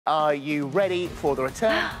Are you ready for the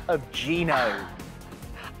return of Gino?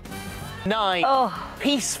 9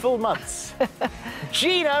 peaceful months.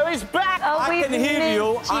 Gino is back! Oh, I can hear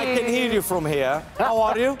you. I can hear you from here. How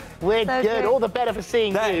are you? We're so good. All the better for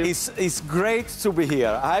seeing you. It's great to be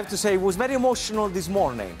here. I have to say, it was very emotional this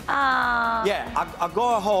morning. Yeah, I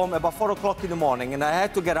go home about 4 o'clock in the morning, and I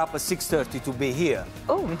had to get up at 6:30 to be here.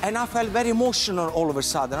 And I felt very emotional all of a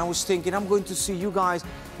sudden. I was thinking, I'm going to see you guys,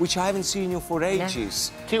 which I haven't seen you for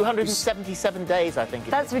ages. 277 days, I think.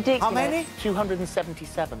 That's ridiculous. How many?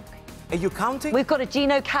 277. Are you counting? We've got a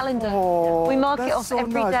Gino calendar. We mark it off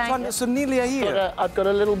every day. So nearly a year. I've got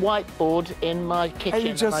a little whiteboard in my kitchen,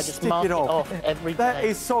 and I just mark it off every day. That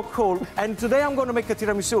is so cool. And today I'm going to make a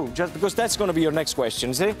tiramisu, just because that's going to be your next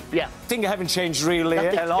question, see? Yeah. Thing I haven't changed really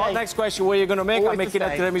a lot. Next question, what are you going to make? I'm making a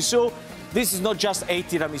tiramisu. This is not just a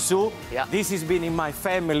tiramisu. Yeah. This has been in my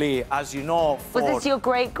family, as you know, for... Was this your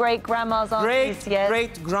great-great-grandma's aunties?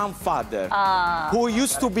 Great-great-grandfather, who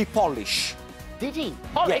used to be Polish. Did he?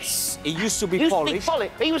 Polish? Yes, he used to be Polish.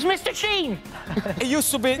 He was Mr. Sheen. He used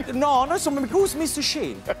to be... No, not so... Who's Mr.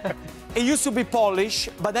 Sheen? He used to be Polish,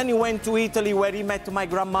 but then he went to Italy, where he met my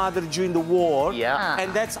grandmother during the war. Yeah.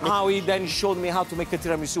 And that's how he then showed me how to make a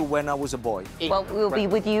tiramisu when I was a boy. Well, we'll be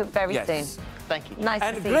with you very soon. Thank you. Nice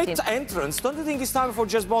and to see you. Great entrance. Don't you think it's time for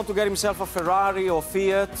Jasmine to get himself a Ferrari or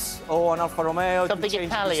Fiat or an Alfa Romeo? Something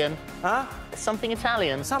Italian. Huh? Something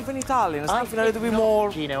Italian. Something Italian. Something a little bit more...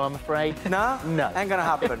 Gino, I'm afraid. No? No. Ain't gonna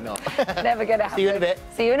happen. No. Never gonna happen. See you in a bit.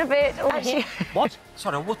 See you in a bit. Actually... What?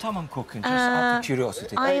 Sorry, what time I'm cooking? Just out of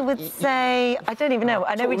curiosity. I would say... I don't even know.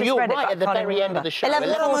 I know we just read it, right at the very end of the show. 11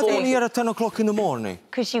 am I doing here at 10 o'clock in the morning?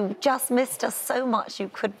 Because you just missed us so much you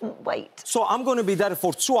couldn't wait. So I'm going to be there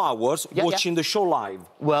for 2 hours watching the show live.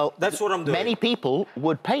 Well, that's what I'm doing. Many people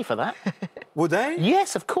would pay for that. Would they?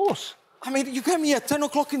 Yes, of course. I mean, you came here at 10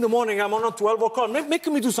 o'clock in the morning, I'm on at 12 o'clock,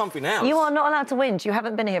 making me do something else. You are not allowed to whinge. You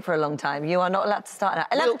haven't been here for a long time. You are not allowed to start now.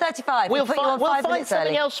 11:35. We'll find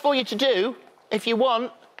something else for you to do, if you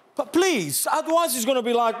want. But please, otherwise it's going to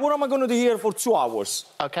be like, what am I going to do here for 2 hours?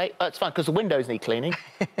 OK, that's fine, because the windows need cleaning.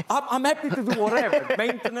 I'm happy to do whatever.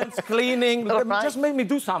 Maintenance, cleaning, just make me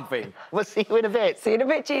do something. We'll see you in a bit. See you in a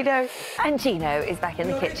bit, Gino. And Gino is back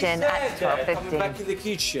in the kitchen at 12:15. Back in the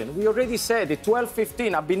kitchen. We already said it,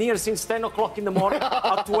 12:15. I've been here since 10 o'clock in the morning.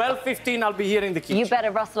 At 12:15, I'll be here in the kitchen. You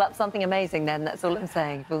better rustle up something amazing then, that's all I'm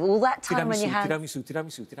saying. With all that time on your hands.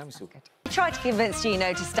 Tiramisu. I tried to convince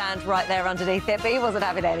Gino to stand right there underneath it, but he wasn't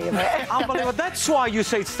having any of it. Unbelievable. That's why you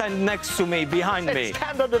say stand next to me, behind me.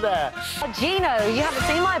 Stand under there. Gino, you haven't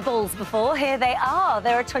seen my balls before. Here they are.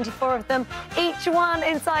 There are 24 of them. Each one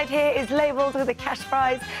inside here is labelled with a cash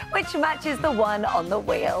prize, which matches the one on the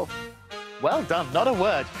wheel. Well done, not a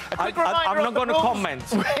word. I'm not going to comment.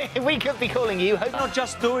 We could be calling you. Hope not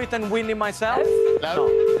just do it and win it myself. No.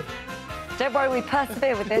 Don't worry, we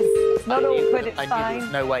persevere with this. It's not awkward, it's fine.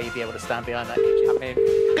 There's no way you'd be able to stand behind that kitchen. I mean...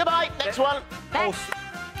 Goodbye, next one. Next.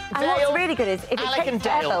 And what's really good is, if it takes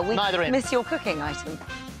forever, we miss your cooking item.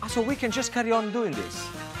 So we can just carry on doing this?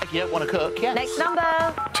 If you don't want to cook, yes. Next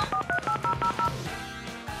number.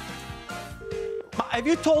 But have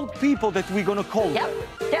you told people that we're going to call them?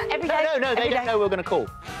 Yeah, every day. No, they don't know we're going to call.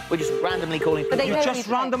 We're just randomly calling people. You're just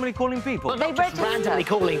randomly calling people? Well, not just randomly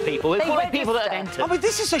calling people. We're calling people that have entered. I mean,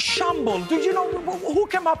 this is a shamble. Do you know who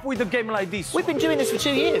came up with a game like this? We've been doing this for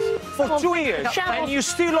 2 years. For 2 years? And you're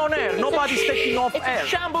still on air. Nobody's taking off air. It's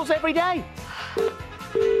shambles every day.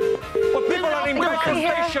 But people are in petrol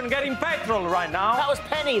station getting petrol right now. That was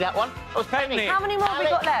Penny, that one. That was Penny. How many more have we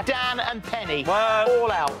got left? Dan and Penny. Well,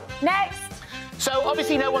 all out. Next. So,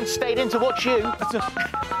 obviously, no one stayed in to watch you.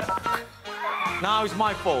 Now it's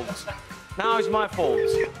my fault. Now it's my fault.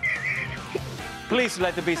 Please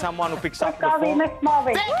let there be someone who picks up the phone. There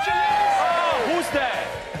she is! Oh, who's there?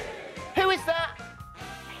 Who is that?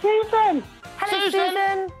 Susan. Hello,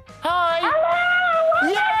 Susan. Hi. Hello.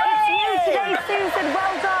 It's you today, Susan.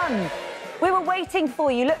 Well done. We were waiting for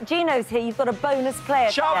you. Look, Gino's here. You've got a bonus player.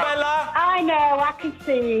 Ciao, Bella. I know, I can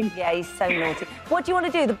see him. Yeah, he's so naughty. What do you want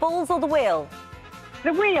to do, the balls or the wheel?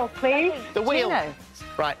 The wheel, please. The wheel. Gino.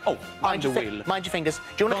 Right. Oh, mind the wheel. Mind your fingers.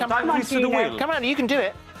 Do you want to come around to the wheel? Come around, you can do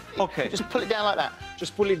it. OK. Just pull it down like that.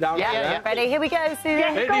 Just pull it down. Yeah. Ready? Here we go,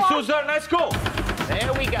 Susan. Ready, Susan, let's go.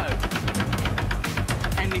 There we go.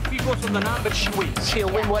 And if he goes on the number, she wins. She'll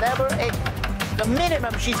win whatever the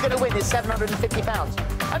minimum she's going to win is £750.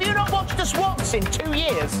 Have you not watched us once in 2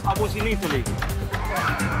 years? I was in Italy.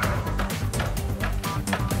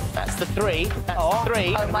 That's the 3. That's the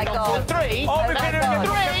 3. Oh, my God. The 3. Oh, we that's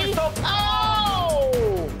the 3.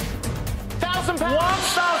 Oh! £1,000. £1,000.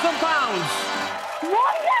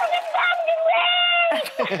 £1,000 to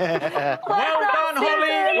win! Well done,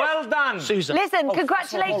 Holly. Well done. Susan. Listen,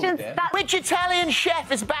 congratulations. Which Italian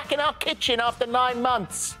chef is back in our kitchen after 9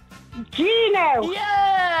 months? Gino.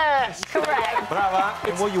 Yes! Correct. Brava.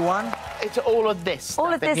 And what you want? It's all of this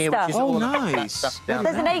All of this here, stuff. which is Oh, all of that nice. stuff down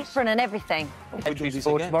There's there. an apron and everything. We do this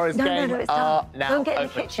For again. tomorrow's No, game it's are done. now Go and get in the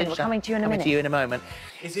open. kitchen. We're coming to you in a Coming minute. to you in a moment.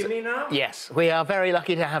 Is it me now? Yes, we are very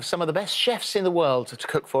lucky to have some of the best chefs in the world to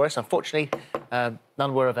cook for us. Unfortunately,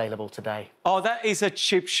 none were available today. Oh, that is a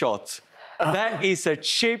cheap shot. That is a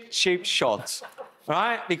cheap shot.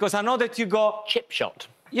 Right? Because I know that you got... Chip shot.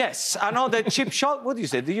 Yes, I know that chip shot. What do you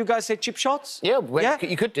say? Do you guys say chip shots? Yeah, well,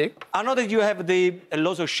 you could do. I know that you have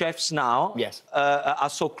lots of chefs now. Yes. I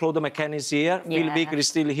saw Claude McCann is here. Yeah. Bill Baker is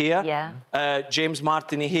still here. Yeah. James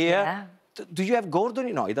Martin is here. Yeah. Do you have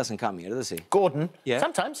Gordon? No, he doesn't come here, does he? Gordon? Yeah.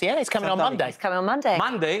 Sometimes, yeah, he's coming on Sometimes. Monday. He's coming on Monday.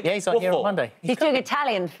 Monday? Yeah, he's on here on Monday. He's doing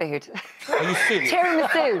Italian food. Are you serious?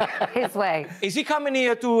 Tiramisu, his way. Is he coming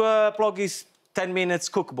here to plug his 10 minutes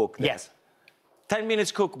cookbook? Then? Yes. 10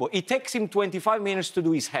 minutes cookbook. It takes him 25 minutes to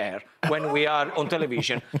do his hair when we are on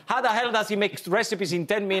television. How the hell does he make recipes in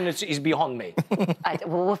 10 minutes is beyond me.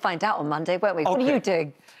 Well, we'll find out on Monday, won't we? What are Okay. you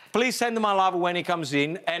doing? Please send my love when he comes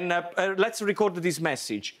in, and let's record this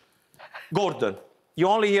message. Gordon, you're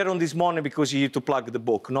only here on this morning because you need to plug the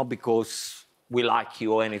book, not because we like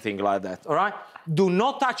you or anything like that, all right? Do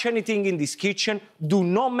not touch anything in this kitchen. Do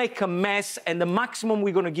not make a mess, and the maximum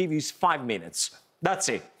we're going to give you is 5 minutes. That's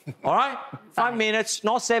it, all right? 5 minutes,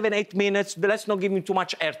 not 7, 8 minutes. Let's not give him too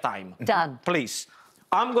much airtime. Done. Please.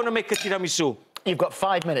 I'm going to make a tiramisu. You've got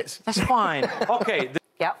 5 minutes. That's fine. OK.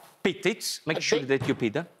 Yep. Pit it. Make sure that you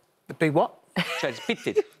pit it. Be what? Cioè, pit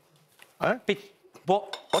it. Huh? Pit.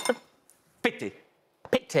 What? What? Pit it.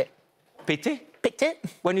 Picked it. Pit it? Picked it?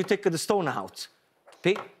 When you take the stone out.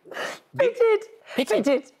 Pit. Pitted. Pitted.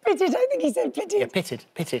 Pitted. I think he said pitted. Yeah, pitted.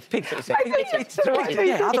 Pitted. Pit. I think it's the right way.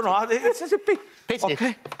 Yeah, I don't know. It says a pit. Pitted.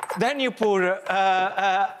 Okay. Then you pour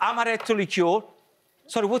amaretto liqueur.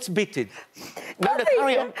 Sorry, what's bitted? No,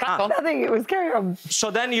 carry on. Crack on. Nothing, it was carry on. So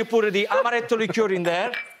then you put the amaretto liqueur in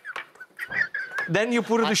there. Then you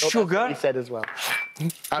put the I thought that's sugar. what you said as well.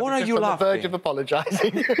 What are you on laughing? the verge of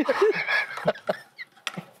apologising.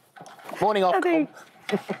 Morning off. Nothing.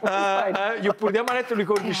 You put the amaretto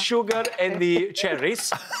liqueur, the sugar and the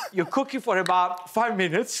cherries. You cook it for about 5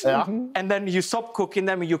 minutes. Yeah. And then you stop cooking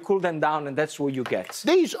them and you cool them down, and that's what you get.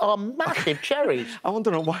 These are massive cherries. I want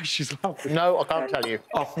to know why she's laughing. No, I can't tell you.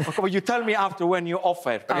 Oh, okay, well, you tell me after when you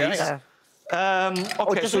offer, please. Yeah. Okay,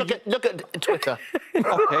 Oh, just so look at Twitter.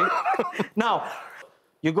 okay. Now,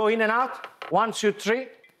 you go in and out. 1, 2, 3.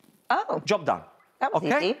 Oh, Job done. that was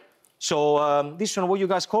Okay. easy. So this one, what you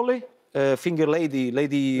guys call it? Finger lady.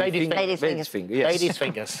 Ladies' finger. Ladies' Ladies' fingers. finger. Yes. Ladies'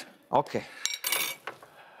 fingers. Okay.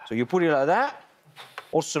 So you put it like that,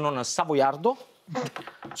 also known as savoiardo.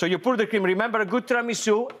 So you put the cream. Remember, a good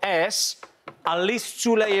tiramisu has at least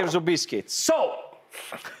 2 layers of biscuits. So,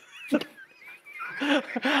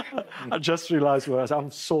 I just realized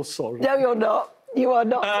I'm so sorry. No, you're not. You are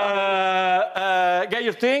not. Get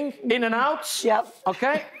your thing in and out. Yep.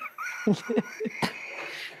 Okay.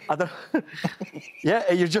 Yeah,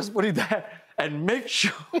 and you just put it there and make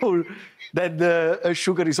sure that the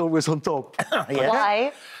sugar is always on top. Yeah.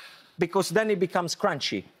 Why? Because then it becomes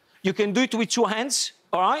crunchy. You can do it with 2 hands,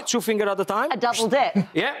 all right? 2 fingers at a time. A double dip.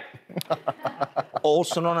 Yeah.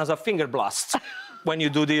 Also known as a finger blast when you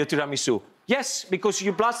do the tiramisu. Yes, because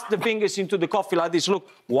you blast the fingers into the coffee like this. Look,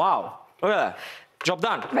 wow. Look at that. Job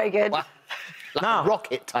done. Very good. Wow. Like Now- a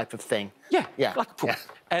rocket type of thing. Yeah, Yeah. like Yeah.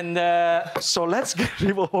 And so let's get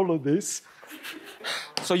rid of all of this.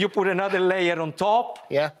 So you put another layer on top.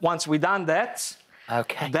 Yeah. Once we've done that,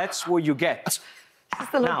 Okay. that's what you get.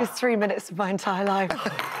 It's the longest 3 minutes of my entire life.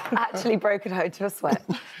 Actually broken out to a sweat.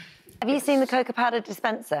 Have you seen the cocoa powder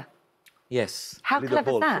dispenser? Yes. How little clever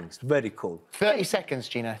is ball that? things. Very cool. 30 seconds,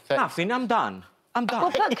 Gino. 30. Nothing, I'm done. I'm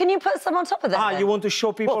done. Well, can you put some on top of that? Ah, you want to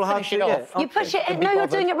show people Well, how finish to... it yeah, off. You okay. push it in. Can be No, you're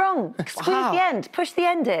bothered. doing it wrong. Squeeze How? the end. Push the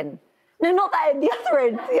end in. No, not that end. The other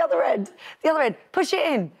end. The other end. The other end. Push it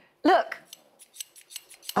in. Look.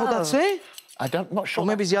 Oh, that's it? I'm not sure. Or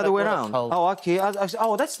maybe it's the that's other way what around. it's called. Oh, okay.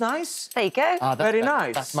 Oh, that's nice. There you go. Ah, that's Very better.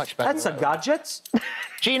 nice. That's much better. That's a gadget.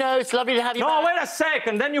 Gino, it's lovely to have you No, back. wait a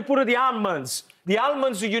second. Then you put the almonds. The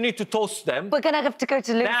almonds, you need to toast them. We're going to have to go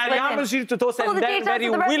to Lewis Nah, the Swimming. almonds you need to toast All and the then details very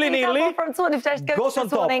of the recipe willy-nilly sample from Swan Dash go goes to on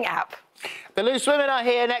the top. Swanning app. The Loose Women are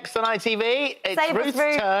here next on ITV. It's Save us, Ruth's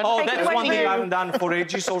Ruth. turn. Oh, Take it that's away, one thing Ruth. I haven't done for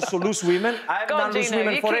ages. Also, loose women. I haven't Go done on, loose Gino,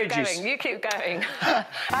 women you for keep ages. going. You keep going.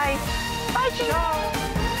 Bye. Bye, Gino.